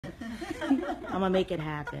I'm going to make it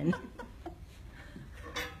happen.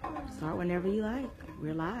 Start whenever you like.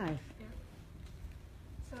 We're live. Yeah.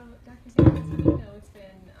 So, Dr. Sanchez, you know it's been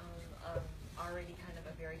already kind of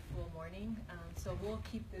a very full morning, so we'll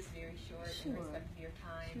keep this very short in respect of your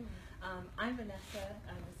time. Sure. I'm Vanessa,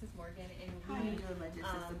 this is Morgan, and How are you doing, my dear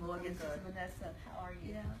sister Morgan? This is Vanessa. How are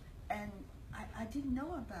you? Yeah, and I didn't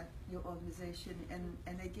know about your organization,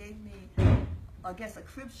 and they gave me, I guess, a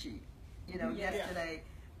crib sheet, yesterday,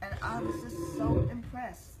 and I was just so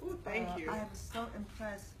impressed. Ooh, thank you. I was so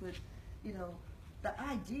impressed with, the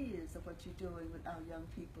ideas of what you're doing with our young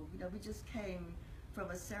people. We just came from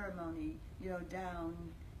a ceremony,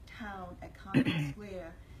 downtown at Congress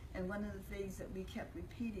Square, and one of the things that we kept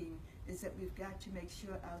repeating is that we've got to make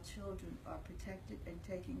sure our children are protected and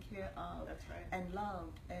taken care of. That's right. And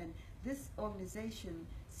loved. And this organization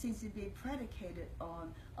seems to be predicated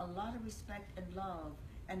on a lot of respect and love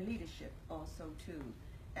and leadership also too.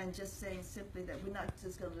 And just saying simply that we're not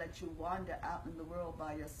just going to let you wander out in the world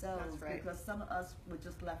by yourselves. That's right. Because some of us were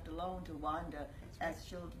just left alone to wander as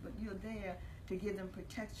children. But you're there to give them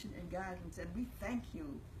protection and guidance, and we thank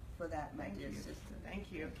you for that, my dear sister. Thank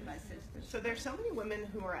you. My sister. So there's so many women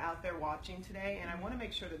who are out there watching today, and I want to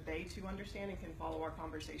make sure that they too understand and can follow our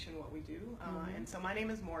conversation, what we do. And so my name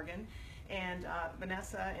is Morgan, and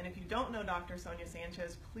Vanessa, and if you don't know Dr. Sonia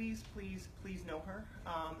Sanchez, please know her.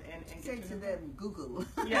 And Say get to know them, her. Google.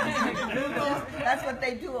 Yes, Google. That's what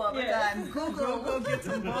they do all the time. Google, get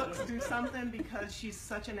some books, do something, because she's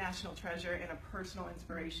such a national treasure and a personal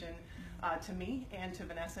inspiration to me and to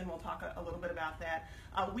Vanessa, and we'll talk a little bit about that.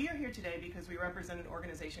 We are here today because we represent an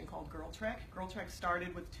organization called GirlTrek. GirlTrek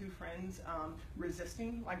started with two friends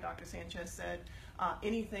resisting, like Dr. Sanchez said,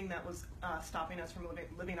 anything that was stopping us from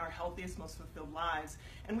living our healthiest, most fulfilled lives.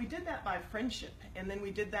 And we did that by friendship, and then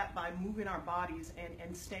we did that by moving our bodies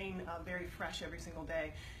and staying very fresh every single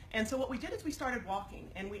day. And so what we did is we started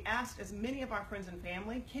walking, and we asked as many of our friends and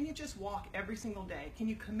family, can you just walk every single day? Can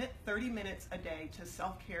you commit 30 minutes a day to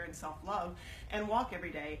self-care and self-love and walk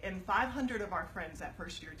every day? And 500 of our friends that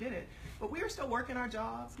first year did it. But we were still working our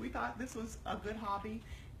jobs. We thought this was a good hobby.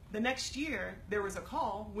 The next year, there was a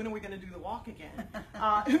call, when are we going to do the walk again?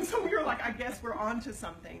 And so we were like, I guess we're on to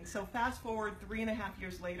something. So fast forward 3.5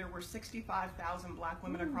 years later, we're 65,000 black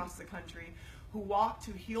women across the country who walk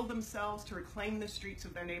to heal themselves, to reclaim the streets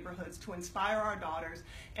of their neighborhoods, to inspire our daughters,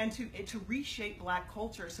 and to reshape black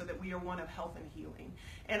culture so that we are one of health and healing.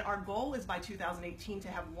 And our goal is by 2018 to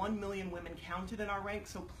have 1 million women counted in our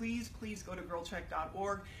ranks, so please go to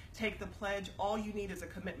girltrek.org, take the pledge. All you need is a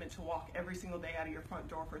commitment to walk every single day out of your front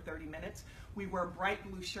door for 30 minutes. We wear bright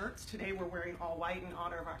blue shirts. Today we're wearing all white in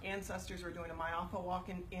honor of our ancestors. We're doing a Mayafa walk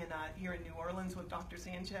here in New Orleans with Dr.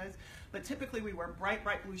 Sanchez. But typically we wear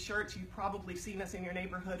bright blue shirts. You've probably seen us in your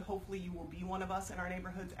neighborhood. Hopefully you will be one of us in our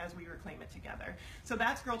neighborhoods as we reclaim it together. So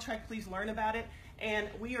that's GirlTrek. Please learn about it. And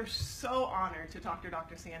we are so honored to talk to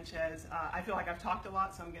Dr. Sanchez. I feel like I've talked a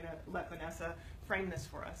lot, so I'm going to let Vanessa frame this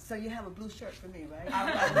for us. So you have a blue shirt for me, right?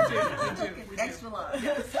 We do. Extra large.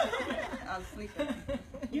 Yes. I was sleeping.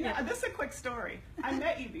 You know, this is a quick story. I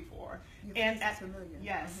met you before. Your and face is familiar.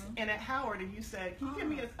 Yes, and at Howard, and you said, can you give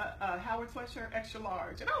me a Howard sweatshirt extra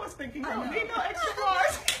large? And I was thinking, no, extra large.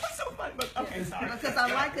 It's so funny, but okay, sorry. Because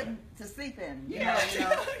I like it to sleep in, you know.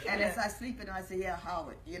 And as I sleep in, I say, yeah,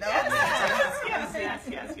 Howard, Yes.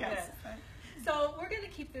 So we're going to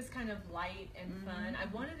keep this kind of light and fun.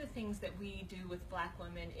 One of the things that we do with black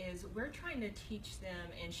women is we're trying to teach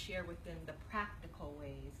them and share with them the practical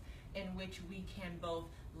ways in which we can both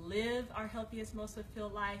live our healthiest, most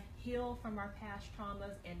fulfilled life, heal from our past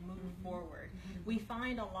traumas, and move forward. We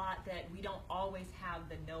find a lot that we don't always have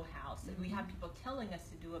the know-how. So we have people telling us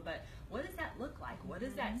to do it, but what does that look like? What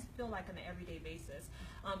does that feel like on an everyday basis?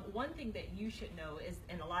 One thing that you should know is,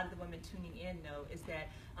 and a lot of the women tuning in know, is that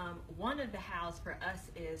one of the hows for us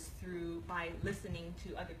is by listening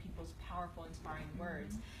to other people's powerful, inspiring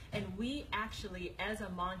words. And we actually, as a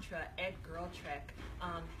mantra at GirlTrek,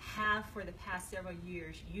 have for the past several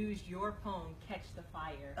years used your poem, Catch the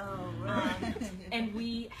Fire. Oh, right. And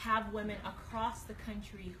we have women across the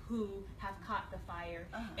country who have caught the fire.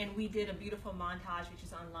 And we did a beautiful montage, which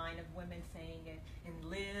is online, of women saying it, and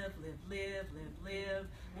live.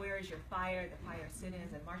 Where is your fire? The fire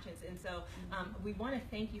sit-ins and marches. And so we want to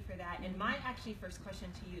thank you for that. And my actually first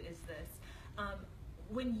question to you is this.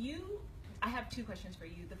 I have two questions for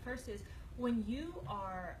you. The first is, when you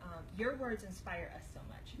are, your words inspire us so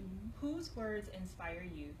much. Whose words inspire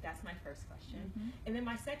you? That's my first question. And then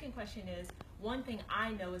my second question is, one thing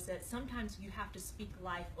I know is that sometimes you have to speak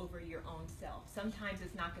life over your own self. Sometimes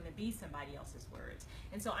it's not going to be somebody else's words.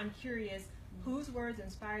 And so I'm curious, whose words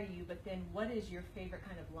inspire you, but then what is your favorite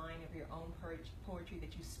kind of line of your own poetry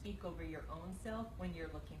that you speak over your own self when you're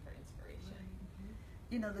looking for inspiration?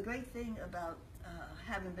 You know, the great thing about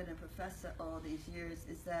having been a professor all these years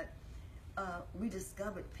is that we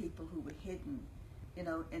discovered people who were hidden, you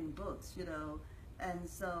know, in books, you know. And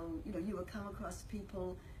so, you know, you would come across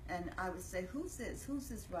people and I would say, who's this? Who's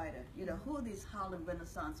this writer? You know, who are these Harlem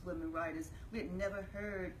Renaissance women writers? We had never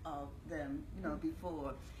heard of them, you know,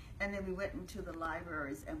 before. And then we went into the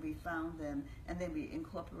libraries and we found them, and then we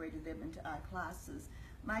incorporated them into our classes.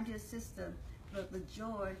 My dear sister, the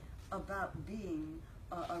joy about being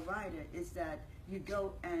a writer is that you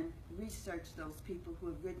go and research those people who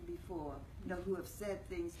have written before, you know, who have said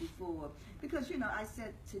things before. Because, you know, I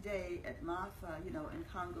said today at Marfa, you know, in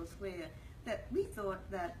Congo Square, that we thought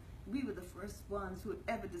that we were the first ones who had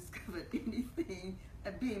ever discovered anything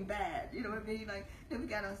being bad. You know what I mean? Like, then we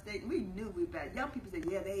got on stage, we knew we were bad. Young people said,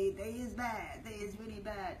 yeah, they is bad. They is really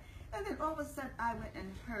bad. And then all of a sudden, I went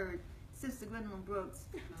and heard Sister Gwendolyn Brooks,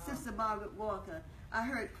 Sister Margaret Walker. I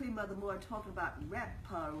heard Queen Mother Moore talking about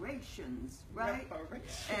reparations, right?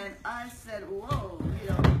 Reparations. And I said, whoa, you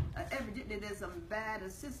know, evidently there's some bad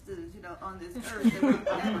sisters, you know, on this earth that we've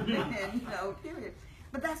never been in, you know, period.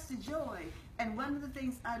 But that's the joy. And one of the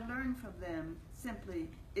things I learned from them simply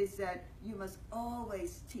is that you must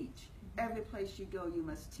always teach. Every place you go, you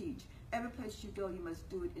must teach. Every place you go, you must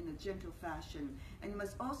do it in a gentle fashion. And you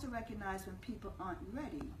must also recognize when people aren't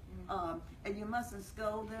ready. And you mustn't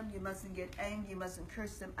scold them, you mustn't get angry, you mustn't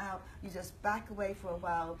curse them out. You just back away for a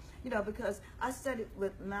while, you know, because I studied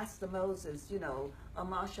with Master Moses, you know, a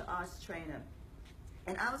martial arts trainer.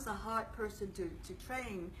 And I was a hard person to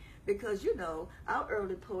train because, you know, our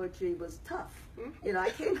early poetry was tough. You know,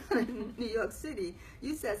 I came out of New York City.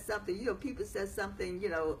 You said something, you know, people said something, you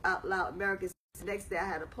know, out loud, American. The next day I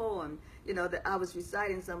had a poem, you know, that I was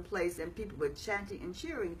reciting someplace and people were chanting and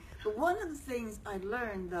cheering. But one of the things I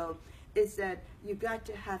learned, though, is that you got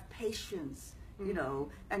to have patience, you know,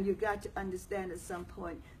 and you got to understand at some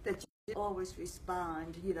point that you always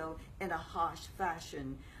respond, you know, in a harsh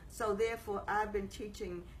fashion. So therefore, I've been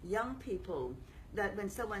teaching young people that when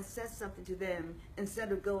someone says something to them,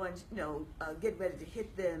 instead of going, you know, get ready to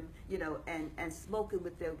hit them, you know, and smoking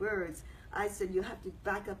with their words, I said, you have to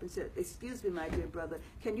back up and say, excuse me, my dear brother,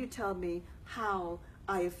 can you tell me how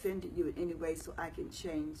I offended you in any way so I can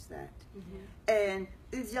change that? And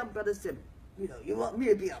this young brother said, you know, you want me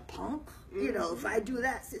to be a punk? You know, if I do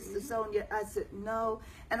that, Sister Sonia? I said, no.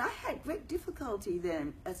 And I had great difficulty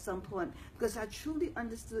then at some point because I truly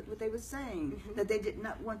understood what they were saying, that they did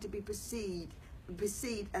not want to be perceived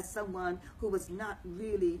as someone who was not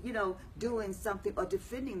really, you know, doing something or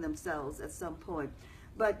defending themselves at some point.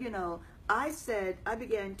 But, you know, I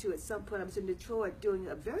began to, at some point, I was in Detroit doing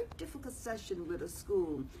a very difficult session with a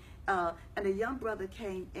school. And a young brother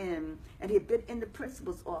came in, and he had been in the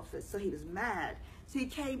principal's office, so he was mad. So he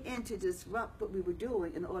came in to disrupt what we were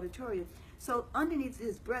doing in the auditorium. So underneath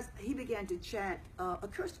his breath, he began to chant a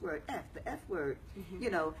curse word, the F word, you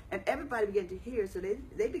know, and everybody began to hear, so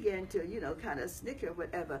they began to, you know, kind of snicker or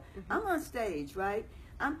whatever. I'm on stage, right?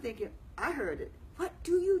 I'm thinking, I heard it. What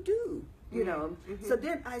do you do? You know? So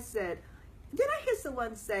then I said, did I hear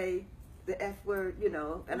someone say the F word, you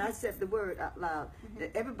know, and I said the word out loud. And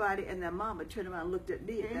everybody and their mama turned around and looked at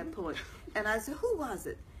me at that point. And I said, who was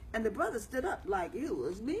it? And the brother stood up like, it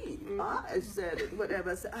was me. I said it,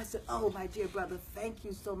 whatever. I said, oh, my dear brother, thank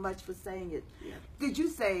you so much for saying it. Did you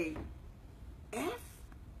say F?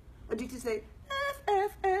 Or did you say F,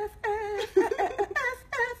 F, F, F, F, F,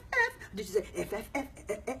 F, F? Did you say F, F, F,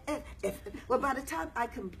 F, F, F, F? Well, by the time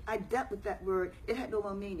I dealt with that word, it had no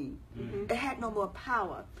more meaning. It had no more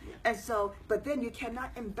power. And so, but then you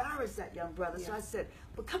cannot embarrass that young brother. So I said,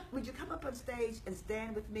 well, would you come up on stage and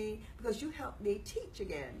stand with me? Because you helped me teach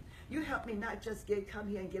again. You helped me not just come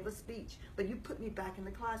here and give a speech, but you put me back in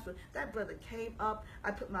the classroom. That brother came up.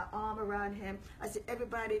 I put my arm around him. I said,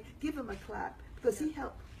 everybody, give him a clap. Because he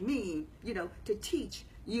helped me, you know, to teach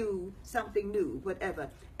you something new, whatever.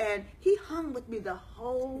 And he hung with me the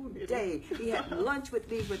whole day. He had lunch with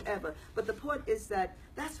me, whatever. But the point is that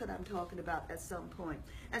that's what I'm talking about at some point.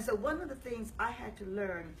 And so one of the things I had to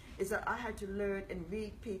learn is that I had to learn and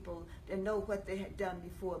read people and know what they had done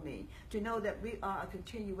before me. To know that we are a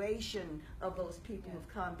continuation of those people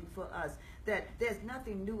who've come before us. That there's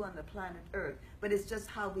nothing new on the planet Earth, but it's just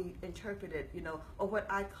how we interpret it, you know, or what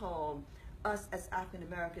I call us as African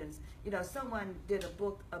Americans. You know, someone did a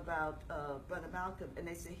book about Brother Malcolm, and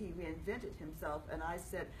they said he reinvented himself, and I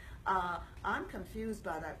said, I'm confused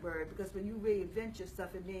by that word, because when you reinvent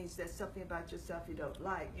yourself, it means there's something about yourself you don't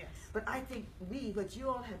like. Yes. But I think what you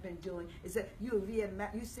all have been doing is that you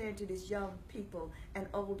saying to these young people and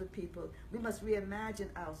older people, we must reimagine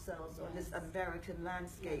ourselves on this American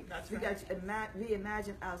landscape. Yeah, that's we right. got to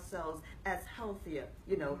reimagine ourselves as healthier,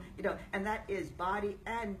 you know, and that is body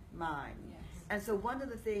and mind. Yes. And so one of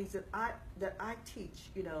the things that I teach,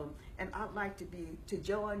 you know, and I'd like to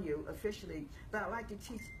join you officially, but I'd like to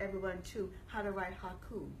teach everyone too how to write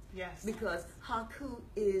haiku. Yes. Because haiku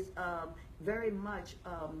is very much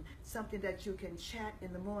something that you can chant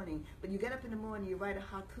in the morning. When you get up in the morning, you write a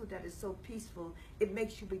haiku that is so peaceful, it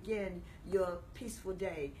makes you begin your peaceful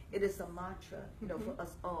day. It is a mantra, you know, for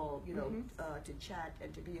us all, you know, to chant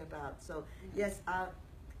and to be about. So yes, I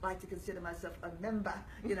like to consider myself a member,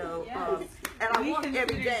 you know, Yes. and I We walk consider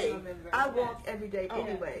every you day. a member, I yes. walk every day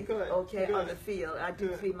anyway. Good, Okay, good. on the field. I do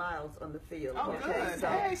Good. 3 miles on the field. Oh, okay, good. so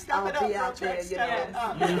Hey, step I'll it up, be out there, GirlTrek, you know. step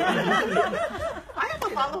it up. I have a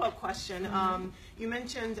follow-up question. You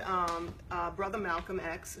mentioned Brother Malcolm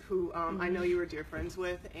X, who I know you were dear friends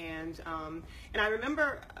with, and I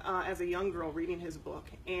remember as a young girl reading his book,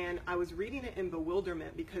 and I was reading it in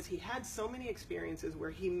bewilderment because he had so many experiences where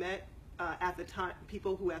he met at the time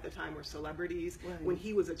people who at the time were celebrities when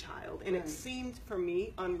he was a child, and it seemed for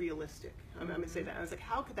me unrealistic. I'm going to say that. I was like,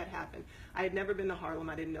 how could that happen? I had never been to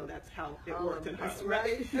Harlem. I didn't know that's how it worked in Harlem.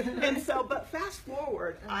 Right. And so, but fast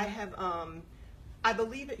forward, I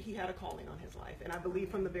believe that he had a calling on his life, and I believe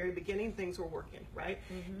from the very beginning things were working, right?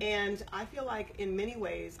 And I feel like in many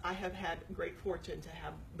ways I have had great fortune to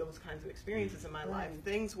have those kinds of experiences in my life.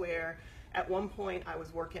 Things where at one point I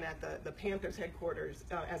was working at the Panthers headquarters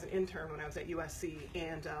as an intern when I was at USC,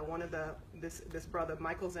 and one of this brother,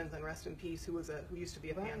 Michael Zinzan, rest in peace, who used to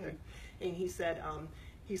be a Panther, and he said,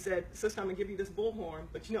 sister, I'm going to give you this bullhorn,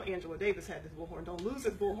 but you know Angela Davis had this bullhorn. Don't lose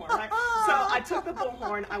this bullhorn, right? So I took the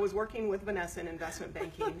bullhorn. I was working with Vanessa in investment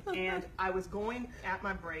banking, and I was going at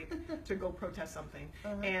my break to go protest something.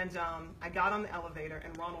 And I got on the elevator,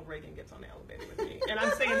 and Ronald Reagan gets on the elevator with me. And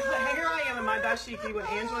I'm saying, here I am in my dashiki with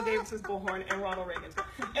Angela Davis's bullhorn and Ronald Reagan's.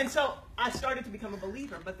 And so I started to become a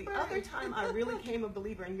believer. But the other time I really became a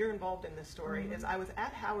believer, and you're involved in this story, is I was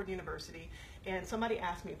at Howard University, and somebody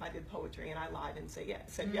asked me if I did poetry, and I lied and said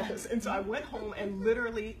yes. And so I went home and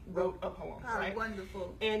literally wrote a poem. How right?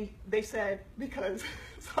 wonderful. And they said, because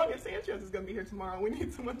Sonia Sanchez is going to be here tomorrow, we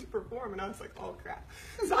need someone to perform. And I was like, oh, crap.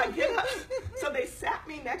 So I get up. So they sat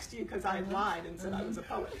me next to you because I lied and said I was a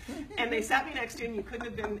poet. And they sat me next to you, and you couldn't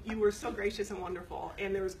have been, you were so gracious and wonderful.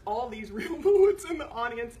 And there was all these real poets in the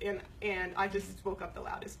audience, and I just spoke up the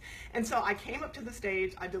loudest. And so I came up to the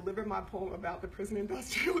stage. I delivered my poem about the prison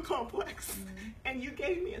industrial complex. And you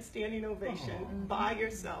gave me a standing ovation by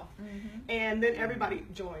yourself. And then everybody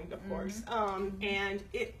joined, of course. And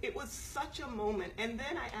it was such a moment. And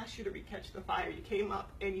then I asked you to recatch the fire. You came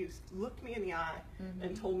up and you looked me in the eye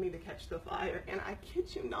and told me to catch the fire. And I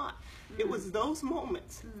kid you not, it was those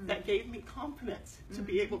moments that gave me confidence to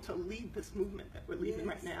be able to lead this movement that we're leading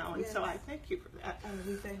right now. And so I thank you for that. And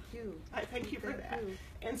we thank you. I thank you for that.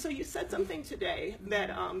 And so you said something today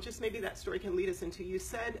that just maybe that story can lead us into. You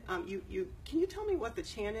said, can you tell me what the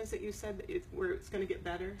chant is that you said that where it's going to get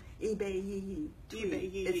better? Ibe yi yi. Ibe yi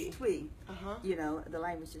yi. It's Twi. You know, the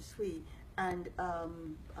language is Twi. And,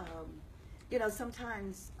 you know,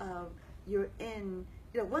 sometimes you're in,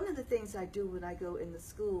 you know, one of the things I do when I go in the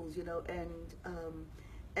schools, you know,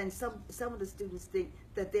 and some of the students think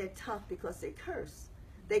that they're tough because they curse.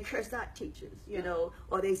 They curse out teachers, you know,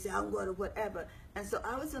 or they say, I'm going to whatever. And so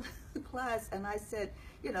I was in a class, and I said,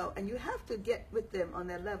 you know, and you have to get with them on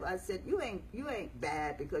their level. I said, you ain't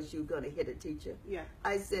bad because you're going to hit a teacher. Yeah.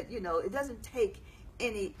 I said, you know, it doesn't take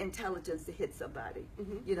any intelligence to hit somebody.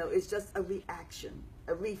 You know, it's just a reaction,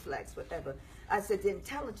 a reflex, whatever. I said the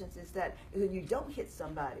intelligence is that when you don't hit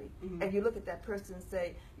somebody and you look at that person and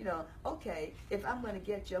say, you know, okay, if I'm going to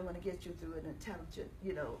get you, I'm going to get you through an intelligent,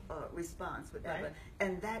 you know, response, whatever. Right.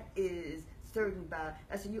 And that is certain by,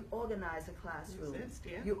 I said, you organize a classroom.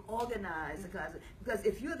 You organize a classroom. Because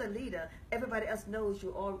if you're the leader, everybody else knows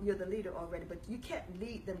you're the leader already, but you can't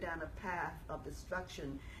lead them down a path of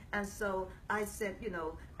destruction. And so I said, you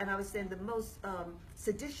know, and I was saying the most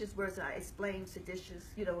seditious words, I explained seditious,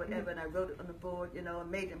 you know, whatever, and I wrote it on the board, you know,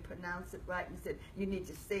 and made them pronounce it right, and said, you need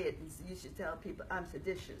to say it, and so you should tell people I'm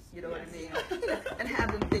seditious, you know what I mean, and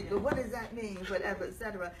have them think, well, what does that mean, whatever,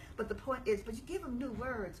 etc. But the point is, but you give them new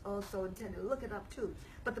words also, and tend to look it up too.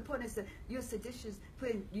 But the point is that you're seditious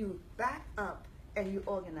when you back up and you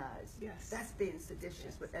organize. Yes. That's being seditious,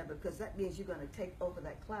 Yes. whatever, because that means you're going to take over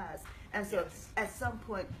that class. And so Yes. at some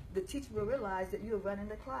point, the teacher will realize that you're running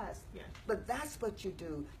the class. Yes. But that's what you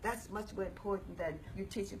do. That's much more important than you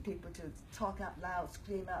teaching people to talk out loud,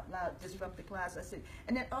 scream out loud, disrupt the class. I said,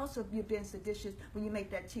 and then also you're being seditious when you make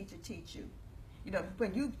that teacher teach you. You know,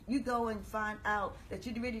 when you go and find out that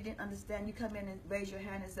you really didn't understand, you come in and raise your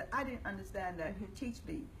hand and say, I didn't understand that, teach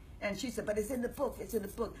me. And she said, but it's in the book, it's in the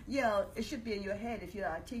book. Yeah, it should be in your head if you're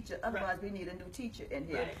our teacher. Otherwise, we need a new teacher in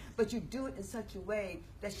here. Right. But you do it in such a way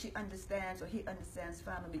that she understands or he understands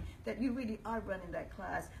finally that you really are running that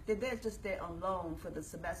class. That they're just there on loan for the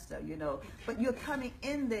semester, you know. But you're coming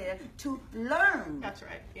in there to learn. That's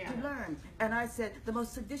right. Yeah. To learn. And I said, the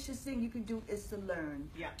most seditious thing you can do is to learn.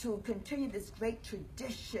 Yeah. To continue this great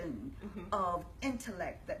tradition of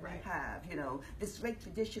intellect that we have, you know, this great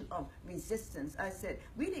tradition of resistance. I said,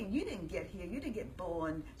 you didn't get here, you didn't get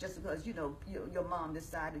born just because, you know, your mom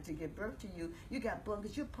decided to give birth to you. You got born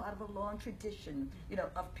because you're part of a long tradition, you know,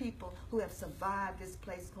 of people who have survived this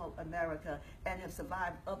place called America and have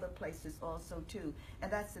survived other places also too.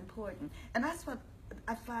 And that's important. And that's what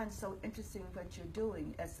I find so interesting what you're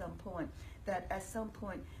doing at some point, that at some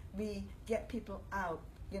point we get people out,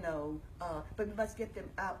 you know, but we must get them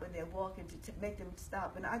out when they're walking to make them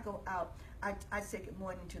stop. When I go out, I say good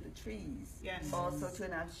morning to the trees. Yes. Also too,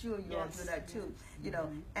 and I'm sure you all do that too. You know,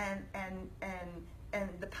 and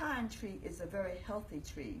the pine tree is a very healthy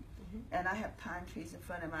tree. And I have pine trees in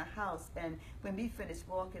front of my house, and when we finish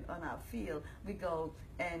walking on our field, we go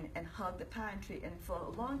and hug the pine tree. And for a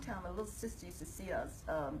long time, my little sister used to see us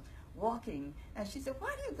walking, and she said,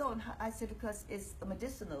 why do you go and hug? I said, because it's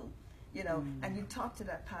medicinal. You know, and you talk to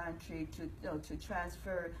that pine tree to, you know, to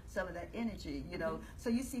transfer some of that energy, you know. So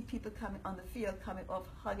you see people coming on the field, coming off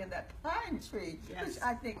hugging that pine tree, which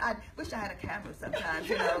I think, I wish I had a camera sometimes,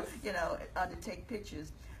 you know, to take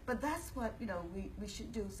pictures. But that's what, you know, we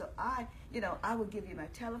should do. So I will give you my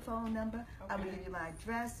telephone number. I will give you my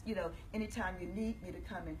address. You know, anytime you need me to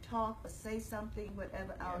come and talk or say something,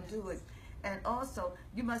 whatever, I'll do it. And also,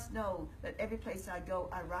 you must know that every place I go,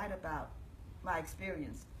 I write about my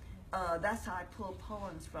experience. That's how I pull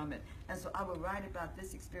poems from it. And so I will write about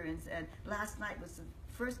this experience. And last night was the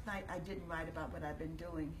first night I didn't write about what I've been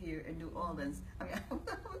doing here in New Orleans. I mean,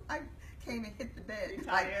 I came and hit the bed.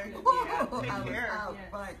 Tired. I was out,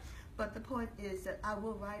 right. But the point is that I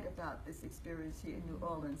will write about this experience here in New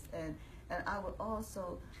Orleans. And I will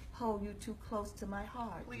also hold you too close to my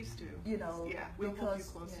heart. Please do. You know, we'll hold you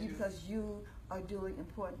close too. because you are doing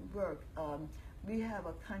important work. We have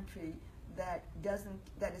a country that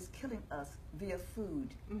is killing us via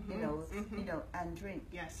food, you know, and drink,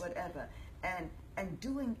 whatever, and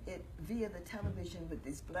doing it via the television with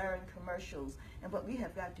these blaring commercials. And what we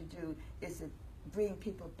have got to do is to bring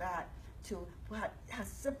people back to how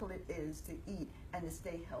simple it is to eat and to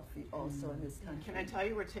stay healthy also in this country. Can I tell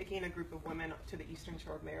you, we're taking a group of women to the Eastern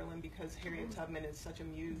Shore of Maryland because Harriet Tubman is such a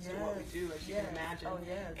muse to what we do, as you can imagine. Oh,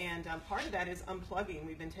 yes. And part of that is unplugging.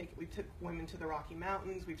 We took women to the Rocky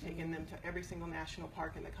Mountains. We've taken them to every single national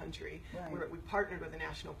park in the country. We partnered with the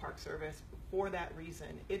National Park Service for that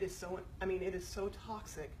reason. It is so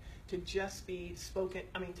toxic to just be spoken.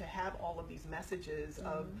 I mean, to have all of these messages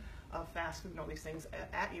of fast food and all these things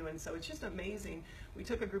at you. And so it's just amazing. We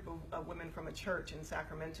took a group of women from a church in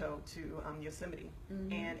Sacramento to Yosemite.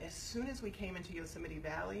 And as soon as we came into Yosemite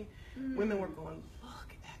Valley, women were going,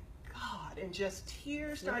 look at God. And just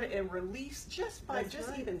tears started and release just by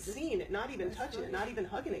even seeing it, not even touching it, not even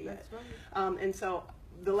hugging it yet. And so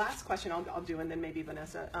the last question I'll do, and then maybe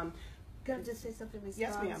Vanessa. Can I just say something in response?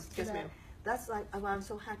 Yes, ma'am. Yes, ma'am. That's like, I'm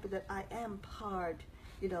so happy that I am part,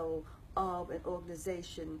 you know, of an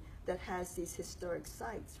organization that has these historic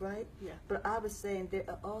sites, right? Yeah. But I was saying there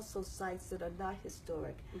are also sites that are not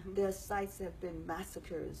historic. There are sites that have been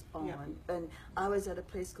massacres on. Yeah. And I was at a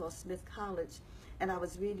place called Smith College, and I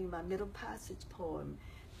was reading my middle passage poem.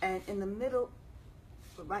 And in the middle,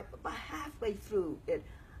 right about halfway through it,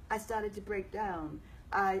 I started to break down.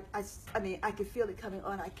 I mean, I could feel it coming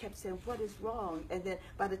on. I kept saying, what is wrong? And then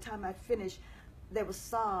by the time I finished, there were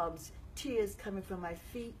sobs, tears coming from my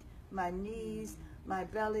feet, my knees, my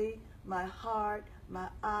belly, my heart, my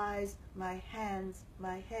eyes, my hands,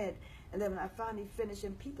 my head. And then when I finally finished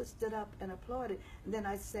and people stood up and applauded, and then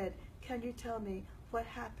I said, can you tell me what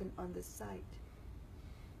happened on this site?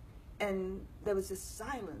 And there was this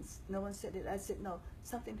silence. No one said it. I said, no,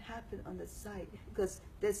 something happened on the site because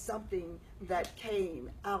there's something that came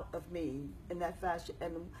out of me in that fashion.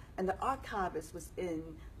 And the archivist was in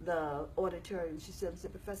the auditorium. She said,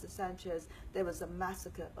 Professor Sanchez, there was a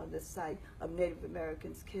massacre on the site of Native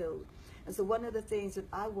Americans killed. And so one of the things that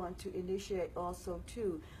I want to initiate also,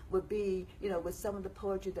 too, would be, with some of the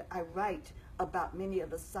poetry that I write about many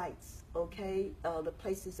of the sites, okay? The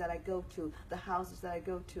places that I go to, the houses that I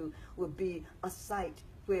go to, would be a site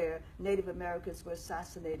where Native Americans were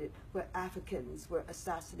assassinated, where Africans were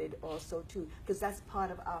assassinated also, too, because that's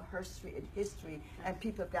part of our history, and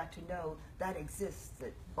people have got to know that exists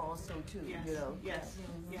also, too, Yes, yes,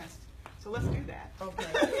 Mm-hmm. yes. So let's do that. Okay.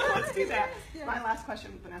 Let's do that. My last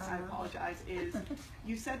question, Vanessa, I apologize, is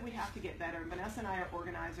you said we have to get better. Vanessa and I are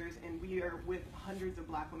organizers, and we are with hundreds of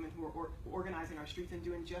black women who are organizing our streets and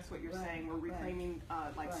doing just what you're saying. We're reclaiming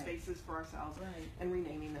spaces for ourselves and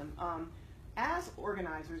renaming them. As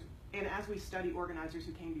organizers, and as we study organizers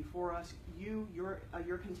who came before us, your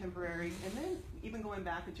contemporaries, and then even going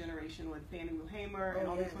back a generation with Fannie Lou Hamer and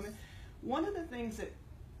all these women, one of the things that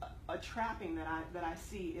a trapping that I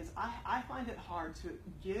see is I find it hard to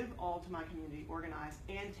give all to my community, organize,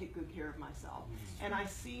 and take good care of myself. And I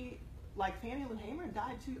see, like Fannie Lou Hamer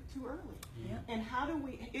died too early. Yeah. And how do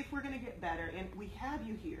we, if we're going to get better, and we have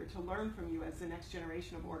you here to learn from you as the next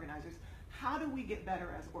generation of organizers, how do we get better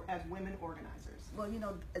as women organizers? Well,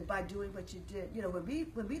 by doing what you did.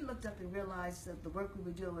 When we looked up and realized that the work we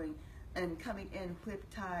were doing and coming in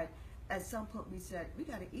whip-tied, at some point we said, we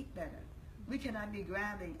got to eat better. We cannot be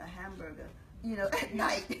grabbing a hamburger, at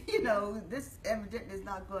night. This evidently is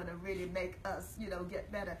not going to really make us,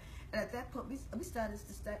 get better. And at that point, we started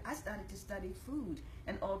to study. I started to study food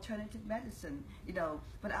and alternative medicine.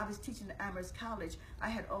 When I was teaching at Amherst College, I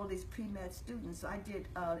had all these pre-med students. So I did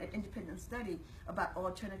an independent study about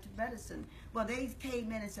alternative medicine. Well, they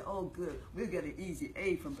came in and said, "Oh, good, we'll get an easy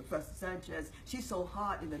A from Professor Sanchez. She's so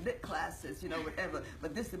hard in the lit classes, whatever.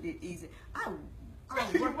 But this will be easy." I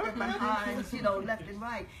worked with my hands, left and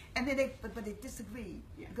right. And then but they disagreed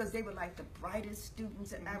because they were like the brightest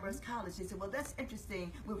students at Amherst College. They said, well, that's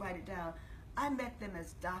interesting. We'll write it down. I met them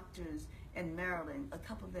as doctors in Maryland, a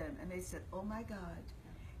couple of them, and they said, oh my God.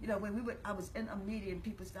 When I was in a meeting and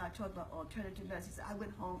people started talking about alternative medicine, I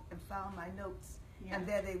went home and found my notes. Yeah. And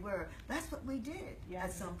there they were. That's what we did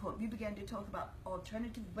at some point. We began to talk about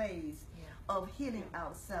alternative ways of healing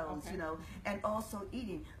ourselves, and also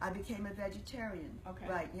eating. I became a vegetarian,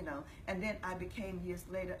 right, and then I became years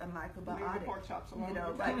later a microbiotic. Pork chops along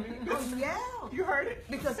right. Oh, yeah. You heard it.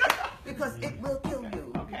 Because it will kill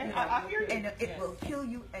you. Okay, I hear you. And it will kill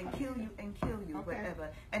you and kill you and kill you wherever.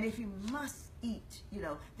 And if you must eat,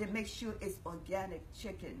 then make sure it's organic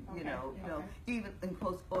chicken, even in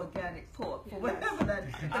quotes organic pork, for whatever that.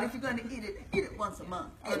 But if you're going to eat it once a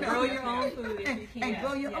month. And grow your own food if you can. And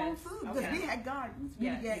grow your own food, because we had gardens. We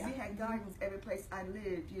had gardens every place I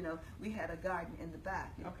lived. We had a garden in the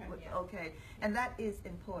back. Okay, and that is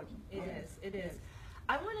important. It is.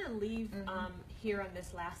 I want to leave here on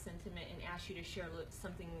this last sentiment and ask you to share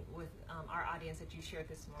something with our audience that you shared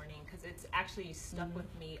this morning, because it's actually stuck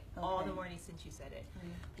with me all the morning since you said it.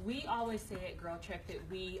 We always say at GirlTrek that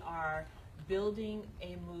we are building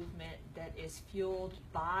a movement that is fueled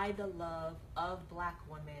by the love of black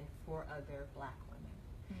women for other black women.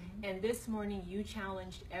 And this morning you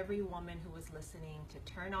challenged every woman who was listening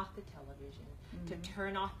to turn off the television, to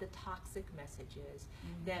turn off the toxic messages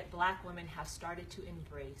that black women have started to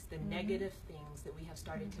embrace, the negative things that we have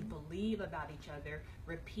started to believe about each other,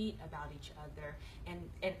 repeat about each other, and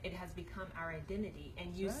it has become our identity.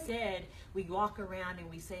 And you said, we walk around and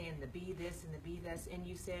we say, and the be this and the be this, and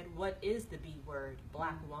you said, what is the B word?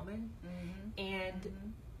 Black woman. And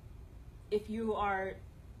if you are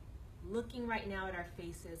looking right now at our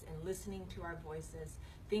faces and listening to our voices,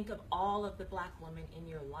 think of all of the black women in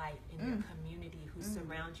your life, in your community who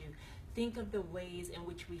surround you. Think of the ways in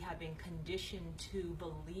which we have been conditioned to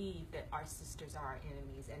believe that our sisters are our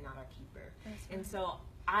enemies and not our keeper. And so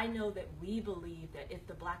I know that we believe that if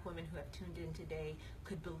the black women who have tuned in today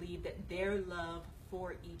could believe that their love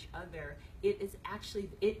for each other, it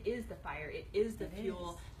is the fire, it is the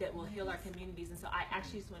fuel that will heal our communities. And so I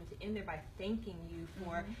actually just wanted to end there by thanking you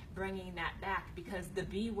for bringing that back, because the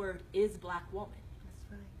B word is black woman.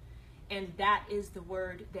 And that is the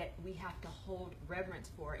word that we have to hold reverence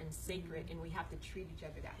for and sacred, and we have to treat each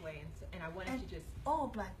other that way. And I wanted to just... all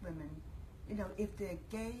black women, if they're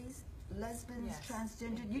gays, lesbians,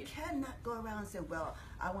 transgender, you cannot go around and say, well,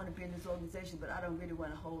 I want to be in this organization, but I don't really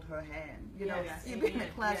want to hold her hand. You be in a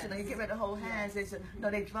class, you get ready to hold hands, they say,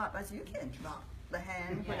 no, they drop. I say, you can't drop the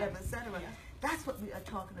hand, whatever, etc. That's what we are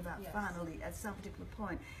talking about finally at some particular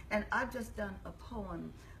point. And I've just done a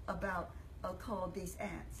poem about called These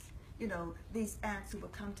Ants. You know, these ants who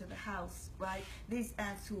would come to the house, right? These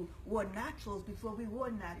ants who wore naturals before we wore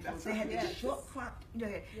naturals. They had these short cropped, you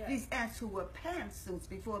know, these ants who wore pantsuits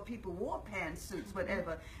before people wore pantsuits,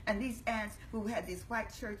 whatever. And these ants who had these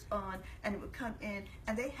white shirts on and would come in,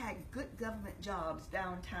 and they had good government jobs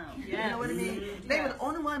downtown. You know what I mean? They were the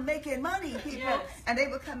only one making money, people. And they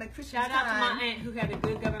would come at Christmas time. Shout out to my aunt who had a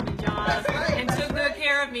good government job and That's took good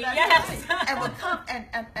care of me. That's right. And would come and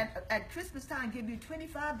at Christmas time give you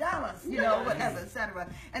 $25. You know, whatever, etc.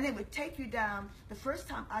 And they would take you down. The first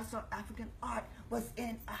time I saw African art was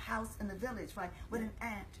in a house in the village, right, with an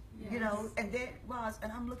ant, you know, and there it was,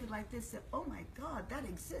 and I'm looking like this, and oh my God, that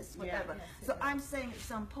exists, whatever. So I'm saying at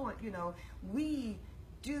some point, you know, we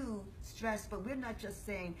do stress, but we're not just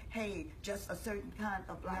saying, hey, just a certain kind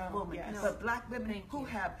of black woman, but black women who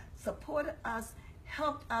have supported us,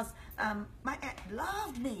 helped us. My aunt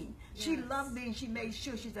loved me. She loved me, and she made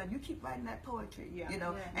sure, she said, you keep writing that poetry, you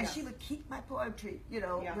know, and she would keep my poetry, you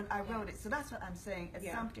know, when I wrote it. So that's what I'm saying. At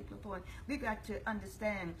some particular point, we got to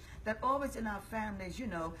understand that always in our families, you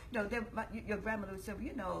know, your grandmother would say,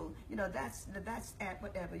 you know, that's aunt,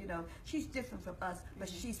 whatever, you know, she's different from us, but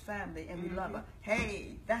she's family, and we love her.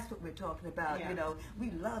 Hey, that's what we're talking about, you know.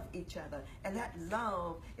 We love each other, and that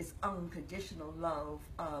love is unconditional love.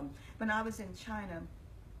 When I was in China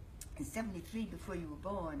in '73, before you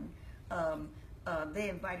were born, they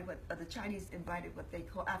invited the Chinese invited what they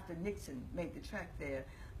call, after Nixon made the trek there,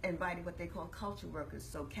 invited what they call culture workers.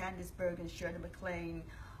 So Candice Bergen, Shirley MacLaine,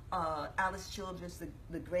 Alice Childress,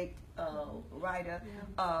 the great writer,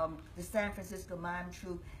 the San Francisco Mime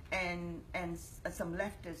Troupe, and some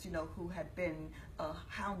leftists, you know, who had been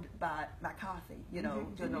hounded by McCarthy, you know,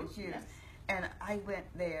 during those years. And I went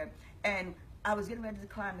there, and I was getting ready to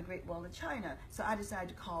climb the Great Wall of China, so I decided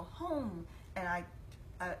to call home, and I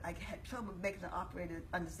had trouble making the operator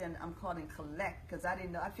understand that I'm calling collect, because I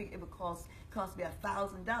didn't know. I figured it would cost me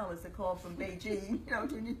 $1,000 to call from Beijing, you know,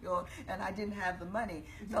 to New York, and I didn't have the money.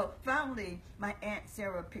 So finally, my Aunt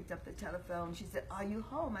Sarah picked up the telephone. She said, "Are you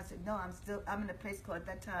home?" I said, "No, I'm in a place called at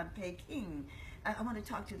that time Peking. I want to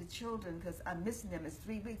talk to the children because I'm missing them. It's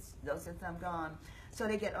 3 weeks though since I'm gone." So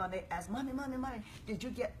they get on, they ask, Mommy, did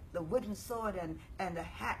you get the wooden sword and the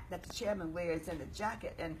hat that the chairman wears and the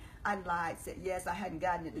jacket? And I lied, said, yes, I hadn't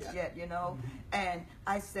gotten it as yet, you know. And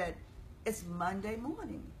I said, it's Monday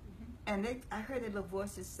morning. And I heard their little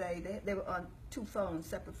voices say, they were on 2 phones,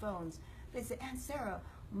 separate phones. They said, Aunt Sarah,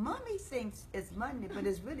 Mommy thinks it's Monday, but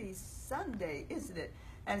it's really Sunday, isn't it?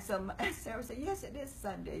 And so Aunt Sarah said, yes, it is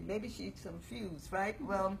Sunday. Maybe she's confused, right?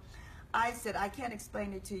 Well, I said, I can't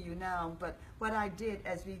explain it to you now, but what I did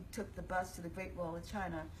as we took the bus to the Great Wall of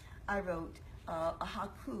China, I wrote a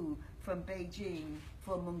haiku from Beijing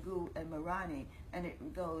for Mungu and Marani, and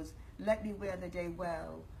it goes, let me wear the day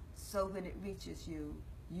well, so when it reaches you,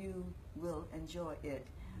 you will enjoy it.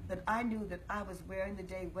 But I knew that I was wearing the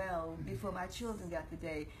day well before my children got the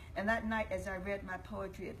day. And that night, as I read my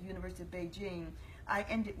poetry at the University of Beijing, I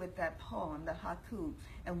ended with that poem, the haiku.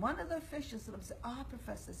 And one of the officials said,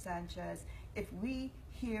 Professor Sanchez, if we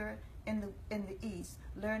here in the East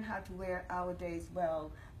learn how to wear our days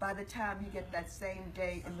well, by the time you get that same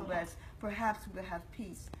day in the West, perhaps we will have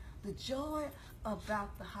peace. The joy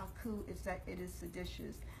about the haiku is that it is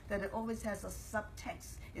seditious, that it always has a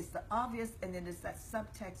subtext. It's the obvious, and then there's that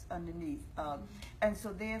subtext underneath. And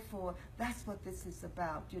so therefore, that's what this is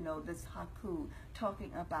about, you know, this haiku,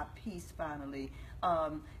 talking about peace finally.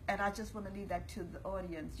 And I just want to leave that to the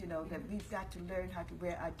audience, you know, that we've got to learn how to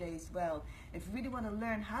wear our days well. If you really want to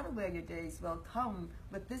learn how to wear your days well, come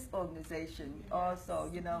with this organization also,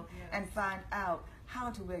 you know, and find out how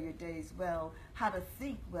to wear your days well, how to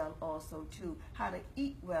think well also too, how to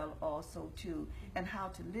eat well also too, and how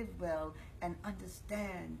to live well and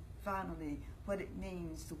understand finally what it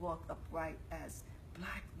means to walk upright as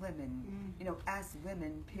Black women, you know, as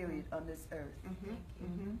women, period, on this earth.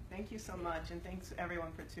 Thank you so much, and thanks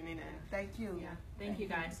everyone for tuning in. Thank you. Yeah, thank you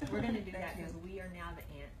guys. We're going to do that because we are now the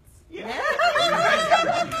ants.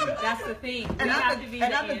 That's the thing. And I'm the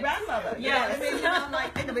ants. grandmother. Yes. I mean, you know,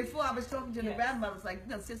 like, you know, before I was talking to the grandmothers, like,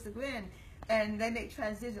 you know, Sister Gwen, and they make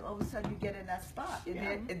transition. All of a sudden, you get in that spot,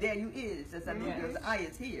 and there you is. As I mean, your eye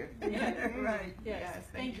is here. Right. Yes.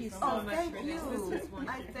 Thank you so Oh, much thank for you. this.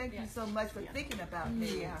 I thank you so much for thinking about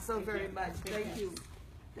me so very much. Thank you.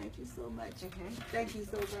 Thank you so much. Thank you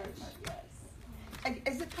so very much. Yes. And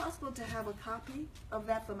is it possible to have a copy of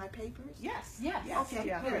that for my papers? Yes. Okay.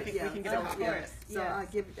 Yeah, Good. we can get a copy. So I'll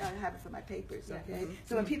have it for my papers. Okay.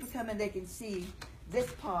 So when people come in, they can see this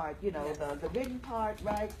part, you know, the written part,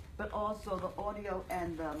 right? But also the audio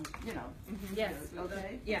and you know. Yes.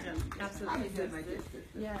 Okay. Yeah, I absolutely. did my justice.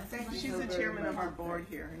 Yeah. Thank you She's so the very chairman of much. our board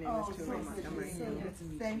here. Her name Oh, is so Julie good to Montgomery. see you.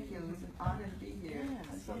 Thank you. It's an honor to be here.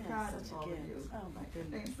 I'm so proud of all of you. Oh my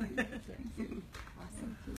goodness. Thank you. Thank you. Awesome.